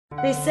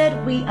They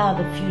said we are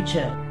the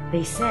future.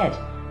 They said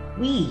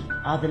we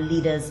are the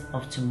leaders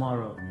of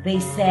tomorrow. They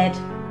said,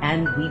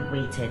 and we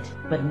waited.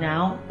 But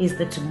now is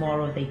the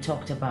tomorrow they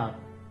talked about.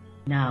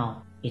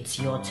 Now it's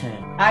your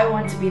turn. I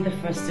want to be the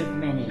first of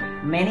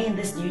many in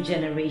this new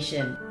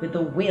generation with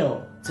the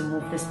will to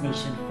move this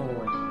nation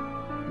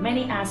forward.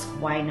 Many ask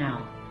why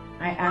now?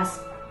 I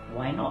ask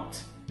why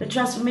not? The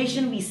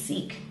transformation we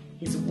seek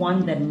is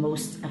one that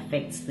most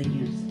affects the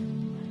youth.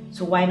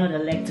 So why not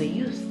elect a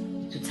youth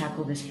to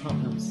tackle these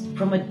problems?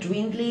 From a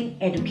dwindling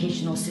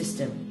educational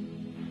system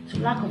to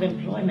lack of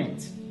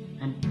employment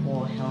and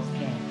poor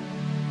healthcare.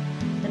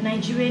 The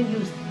Nigerian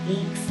youth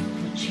aches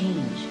for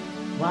change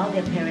while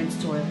their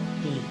parents toil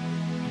day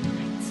and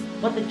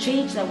night. But the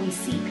change that we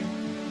seek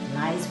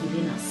lies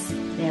within us.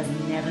 There has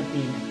never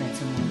been a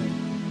better moment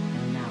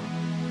than now.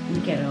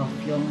 Look at our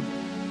young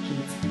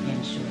kids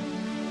Henshaw.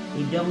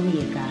 They don't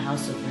make our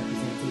House of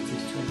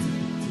Representatives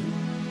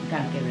 2015. You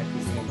can't get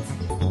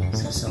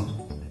represented.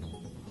 So.